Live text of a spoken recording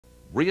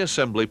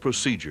Reassembly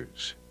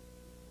procedures.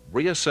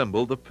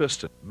 Reassemble the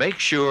piston. Make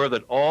sure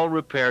that all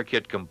repair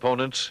kit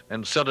components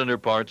and cylinder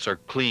parts are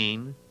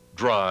clean,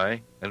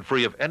 dry, and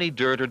free of any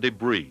dirt or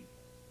debris.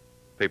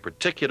 Pay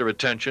particular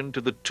attention to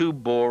the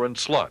tube bore and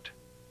slot.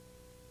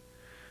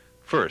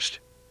 First,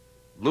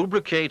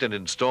 lubricate and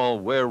install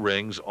wear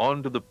rings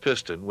onto the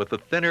piston with the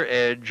thinner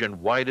edge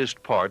and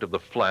widest part of the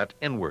flat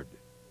inward.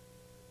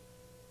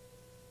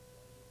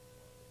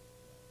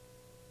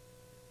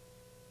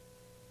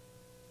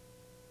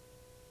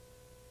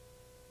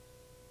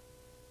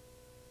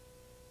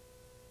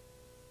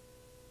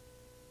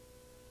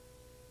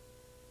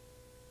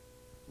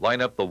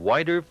 Line up the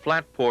wider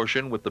flat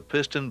portion with the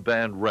piston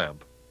band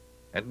ramp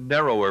and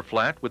narrower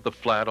flat with the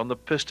flat on the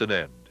piston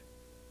end.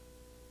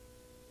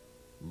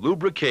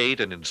 Lubricate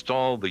and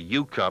install the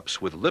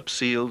U-cups with lip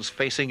seals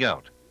facing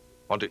out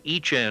onto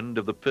each end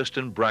of the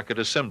piston bracket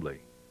assembly.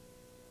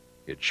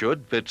 It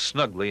should fit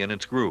snugly in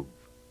its groove.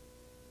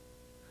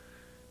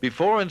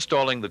 Before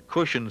installing the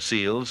cushion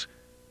seals,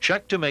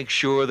 check to make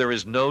sure there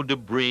is no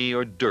debris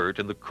or dirt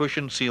in the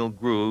cushion seal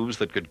grooves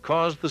that could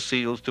cause the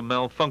seals to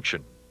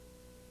malfunction.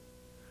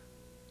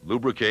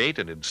 Lubricate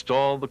and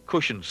install the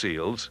cushion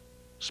seals,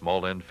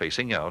 small end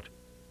facing out,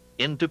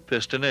 into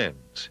piston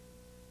ends.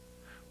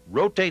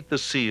 Rotate the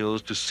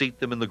seals to seat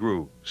them in the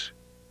grooves.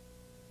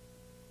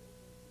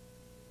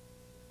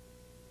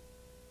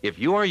 If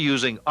you are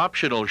using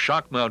optional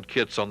shock mount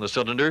kits on the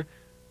cylinder,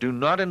 do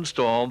not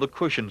install the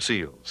cushion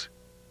seals.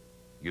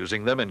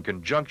 Using them in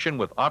conjunction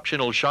with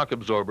optional shock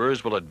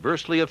absorbers will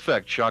adversely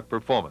affect shock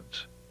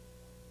performance.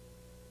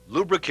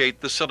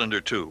 Lubricate the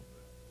cylinder tube.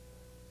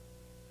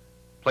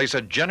 Place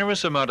a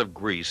generous amount of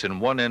grease in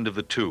one end of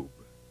the tube.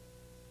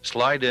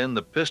 Slide in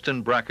the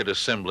piston bracket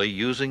assembly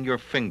using your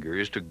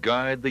fingers to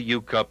guide the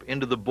U-cup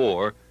into the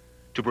bore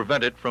to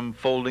prevent it from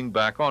folding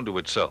back onto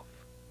itself.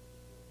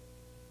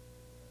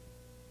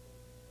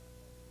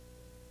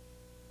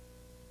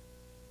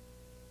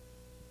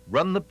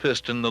 Run the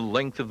piston the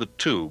length of the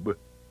tube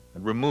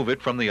and remove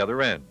it from the other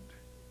end.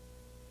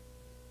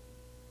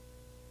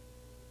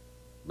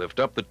 Lift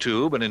up the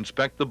tube and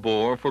inspect the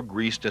bore for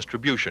grease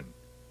distribution.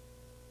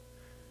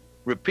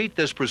 Repeat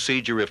this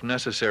procedure if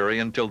necessary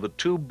until the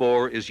tube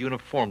bore is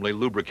uniformly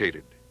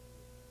lubricated.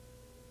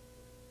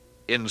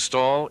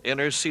 Install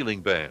inner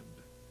sealing band.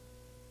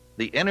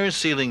 The inner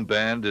sealing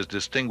band is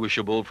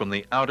distinguishable from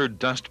the outer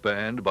dust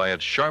band by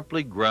its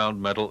sharply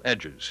ground metal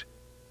edges.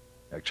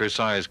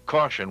 Exercise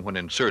caution when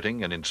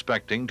inserting and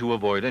inspecting to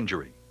avoid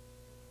injury.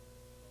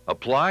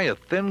 Apply a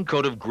thin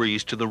coat of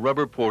grease to the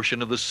rubber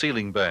portion of the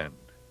sealing band.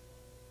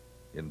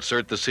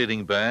 Insert the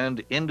sealing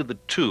band into the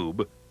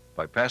tube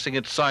by passing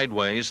it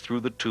sideways through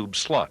the tube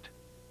slot.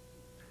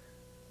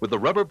 With the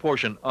rubber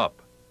portion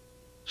up,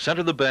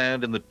 center the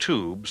band in the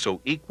tube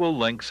so equal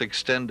lengths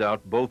extend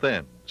out both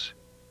ends.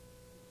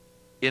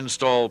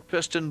 Install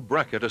piston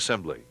bracket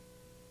assembly.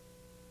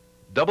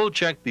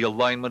 Double-check the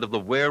alignment of the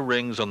wear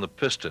rings on the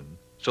piston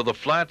so the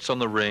flats on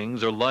the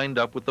rings are lined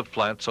up with the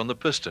flats on the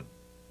piston.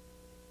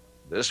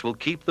 This will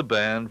keep the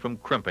band from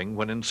crimping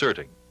when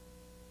inserting.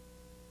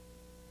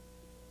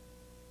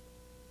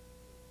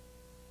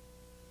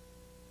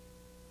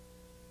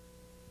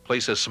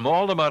 Place a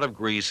small amount of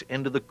grease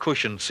into the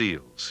cushion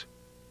seals.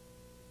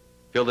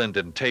 Fill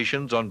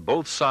indentations on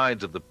both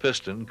sides of the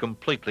piston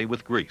completely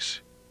with grease.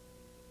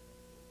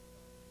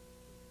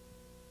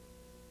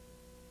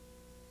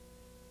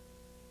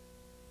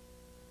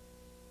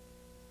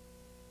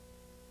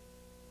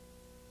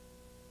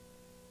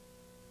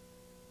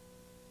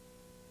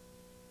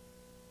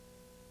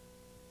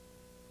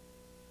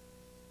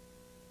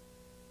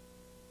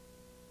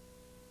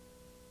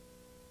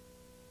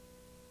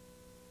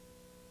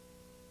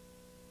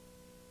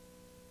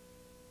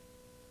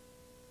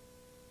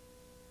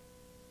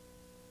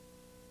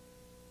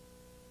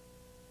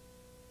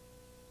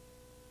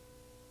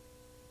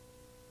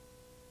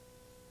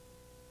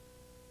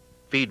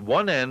 Feed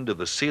one end of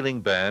the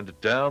sealing band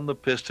down the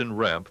piston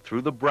ramp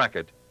through the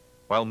bracket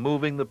while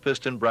moving the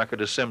piston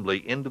bracket assembly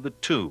into the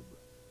tube,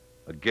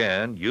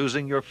 again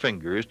using your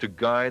fingers to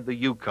guide the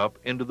U-cup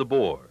into the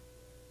bore.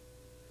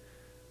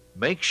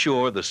 Make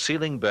sure the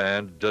sealing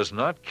band does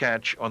not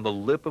catch on the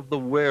lip of the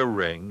wear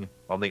ring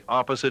on the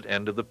opposite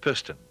end of the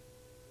piston.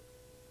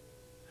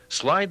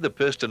 Slide the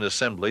piston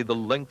assembly the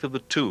length of the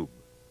tube,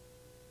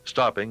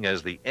 stopping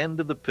as the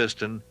end of the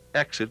piston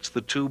exits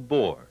the tube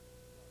bore.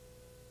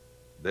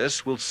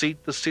 This will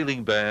seat the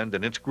sealing band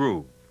in its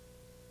groove.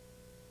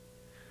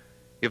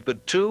 If the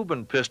tube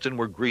and piston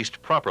were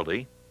greased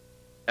properly,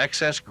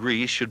 excess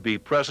grease should be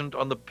present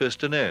on the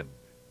piston end.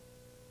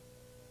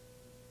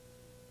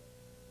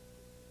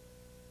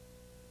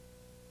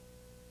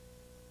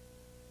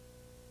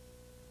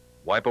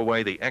 Wipe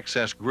away the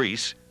excess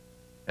grease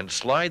and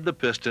slide the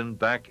piston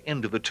back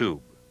into the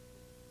tube.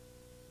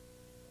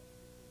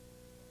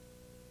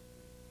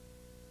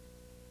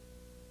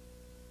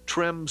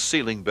 Trim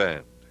sealing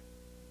band.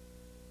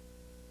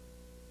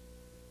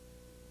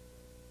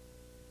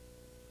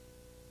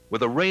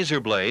 With a razor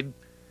blade,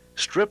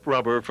 Strip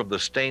rubber from the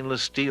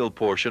stainless steel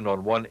portion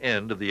on one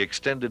end of the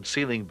extended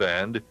sealing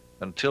band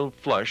until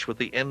flush with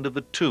the end of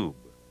the tube.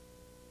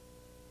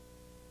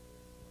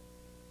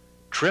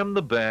 Trim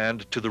the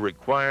band to the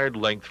required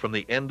length from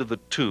the end of the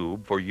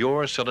tube for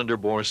your cylinder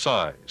bore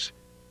size,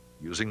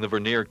 using the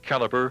vernier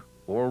caliper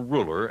or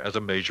ruler as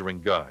a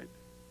measuring guide.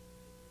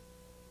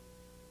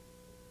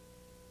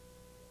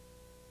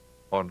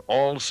 On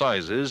all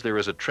sizes, there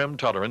is a trim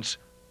tolerance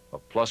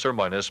of plus or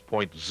minus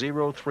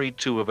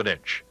 0.032 of an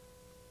inch.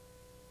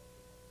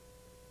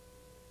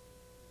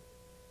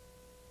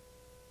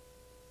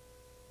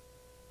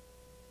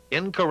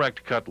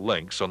 Incorrect cut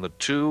lengths on the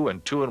 2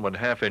 and 2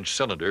 1/2 inch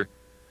cylinder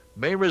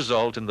may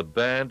result in the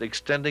band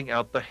extending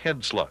out the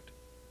head slot.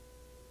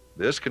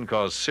 This can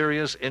cause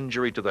serious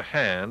injury to the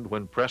hand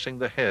when pressing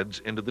the heads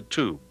into the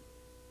tube.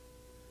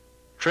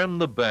 Trim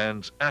the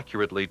bands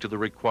accurately to the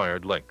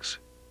required lengths.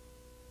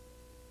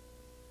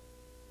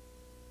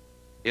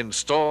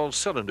 Install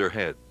cylinder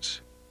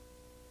heads.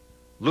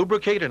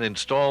 Lubricate and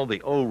install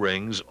the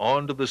O-rings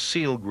onto the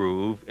seal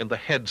groove in the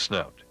head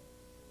snout.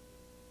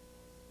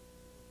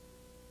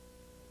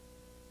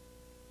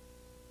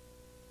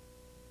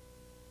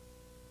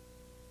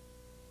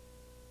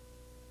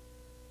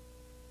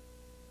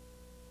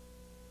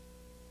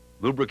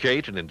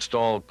 Lubricate and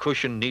install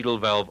cushion needle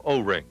valve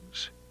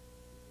O-rings.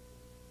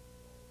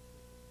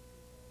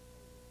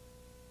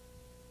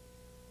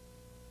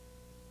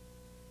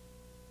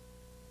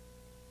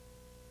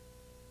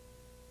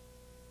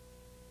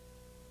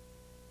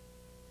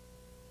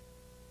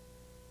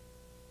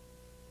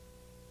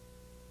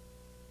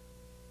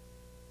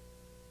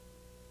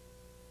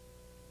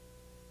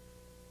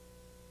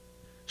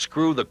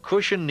 Screw the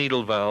cushion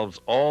needle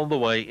valves all the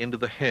way into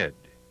the head.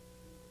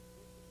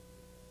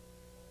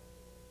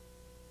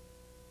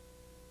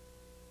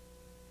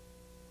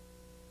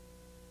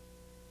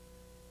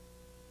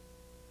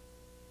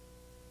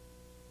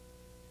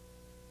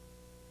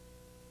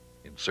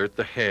 Insert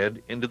the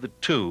head into the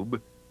tube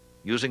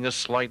using a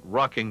slight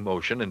rocking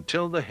motion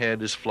until the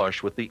head is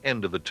flush with the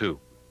end of the tube.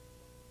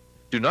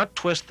 Do not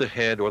twist the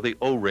head or the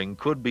O-ring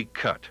could be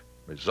cut,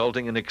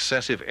 resulting in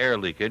excessive air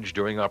leakage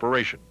during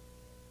operation.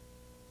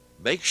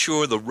 Make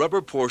sure the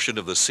rubber portion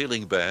of the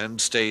sealing band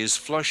stays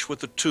flush with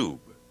the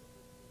tube.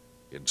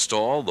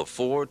 Install the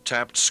 4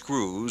 tapped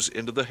screws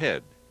into the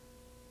head.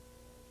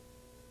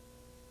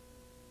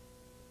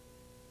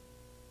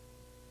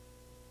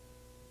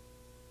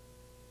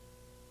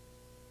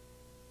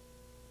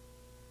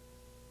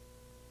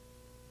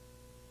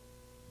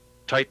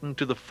 Tighten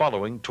to the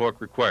following torque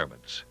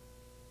requirements.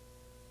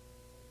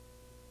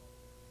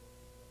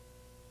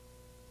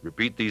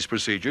 Repeat these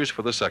procedures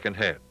for the second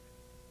head.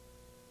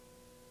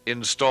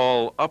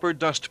 Install upper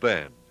dust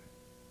band.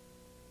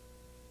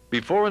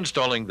 Before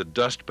installing the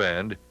dust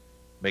band,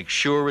 make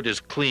sure it is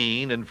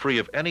clean and free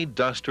of any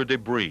dust or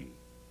debris.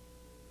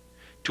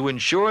 To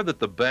ensure that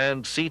the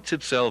band seats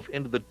itself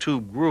into the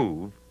tube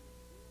groove,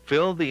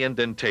 fill the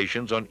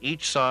indentations on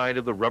each side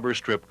of the rubber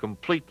strip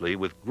completely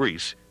with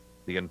grease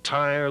the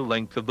entire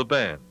length of the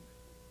band.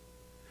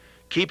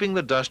 Keeping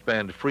the dust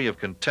band free of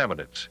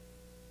contaminants,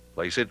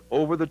 place it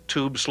over the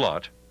tube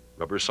slot,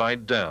 rubber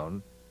side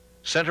down,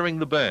 centering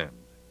the band.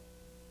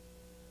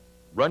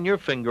 Run your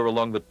finger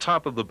along the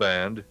top of the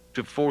band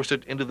to force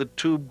it into the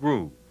tube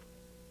groove.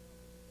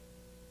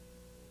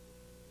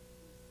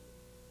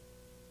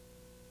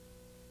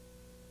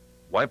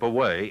 Wipe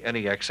away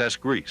any excess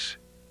grease.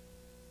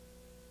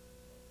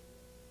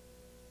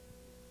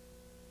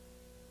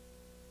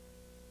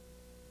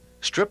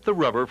 Strip the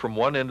rubber from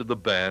one end of the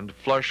band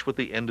flush with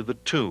the end of the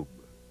tube.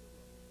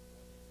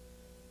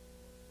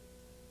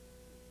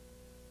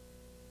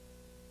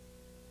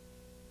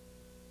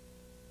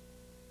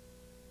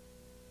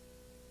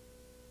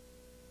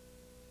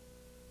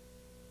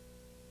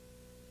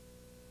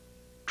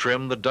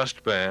 Trim the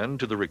dust band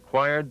to the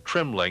required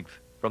trim length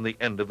from the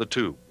end of the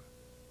tube.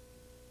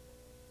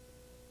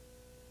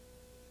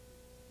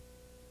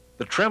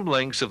 The trim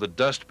lengths of the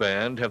dust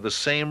band have the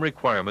same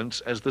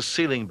requirements as the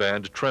sealing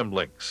band trim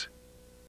lengths.